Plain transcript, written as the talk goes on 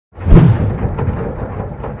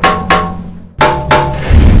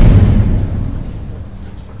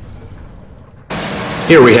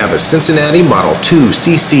Here we have a Cincinnati Model 2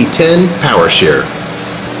 CC10 Power Shear.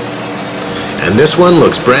 And this one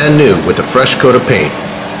looks brand new with a fresh coat of paint.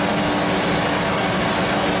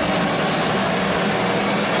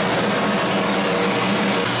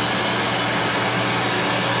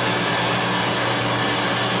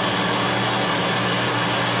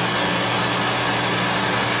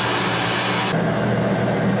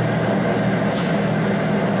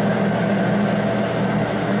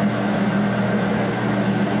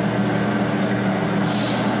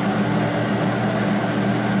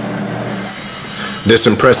 This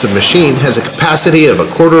impressive machine has a capacity of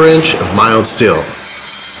 1/4 inch of mild steel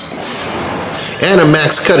and a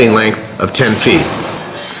max cutting length of 10 feet.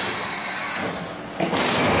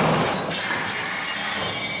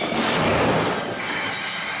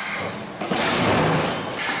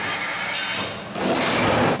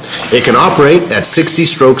 It can operate at 60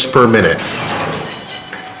 strokes per minute.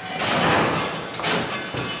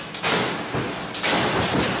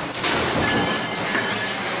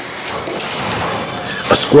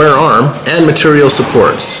 A square arm and material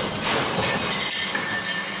supports,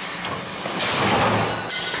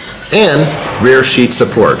 and rear sheet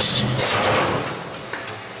supports.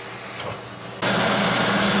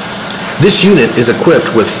 This unit is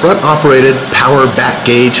equipped with front-operated power back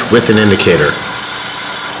gauge with an indicator.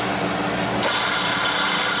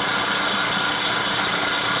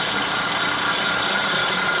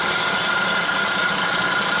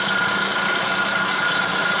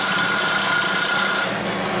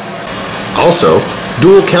 Also,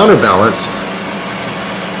 dual counterbalance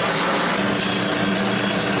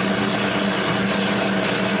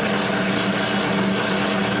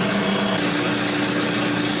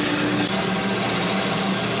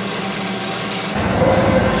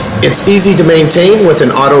It's easy to maintain with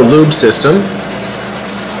an auto lube system,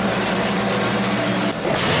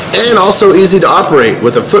 and also easy to operate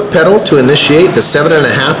with a foot pedal to initiate the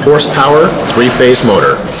 7.5 horsepower 3-phase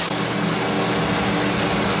motor.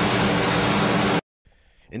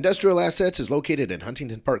 Industrial Assets is located in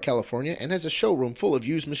Huntington Park, California, and has a showroom full of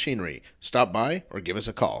used machinery. Stop by or give us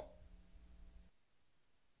a call.